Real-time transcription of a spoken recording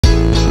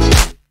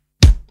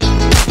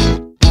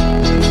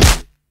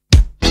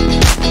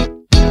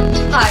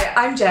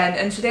I'm Jen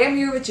and today I'm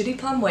here with Judy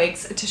Plum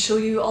Wigs to show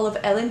you all of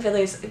Ellen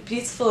Wille's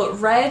beautiful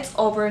reds,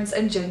 auburns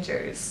and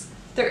gingers.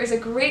 There is a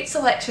great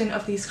selection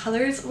of these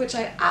colours which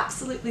I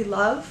absolutely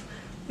love.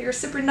 They are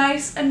super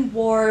nice and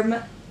warm,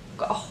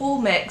 got a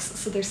whole mix,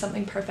 so there's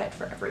something perfect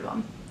for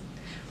everyone.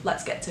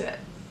 Let's get to it.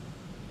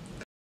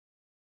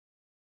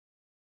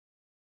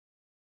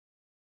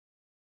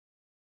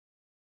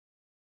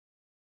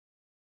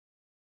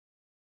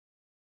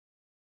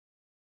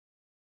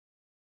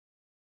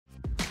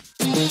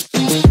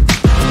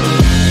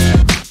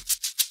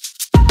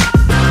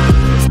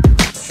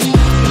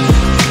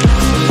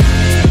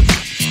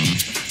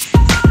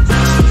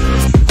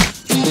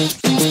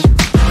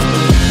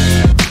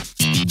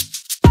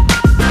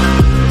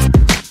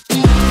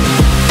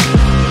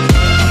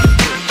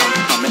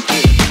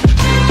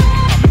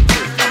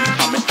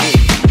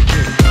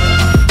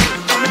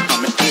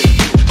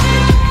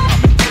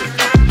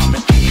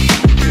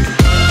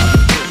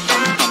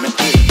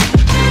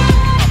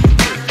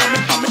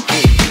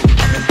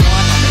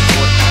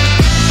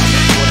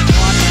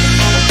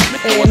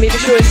 Maybe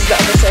show us the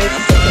other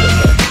side.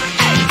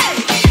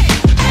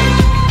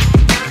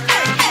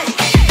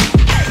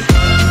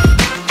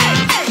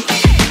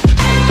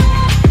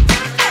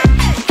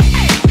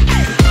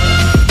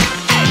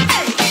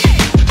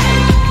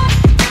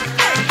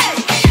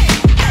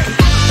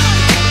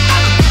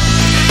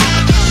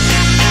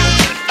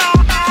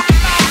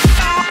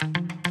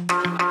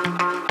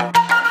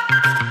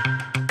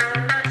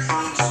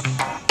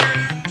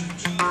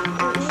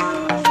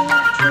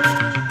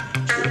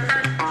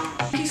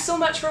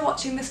 Much for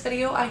watching this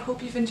video. I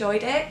hope you've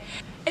enjoyed it.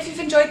 If you've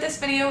enjoyed this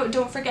video,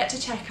 don't forget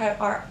to check out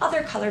our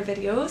other colour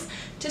videos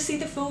to see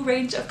the full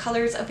range of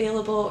colours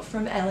available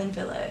from Ellen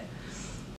Wille.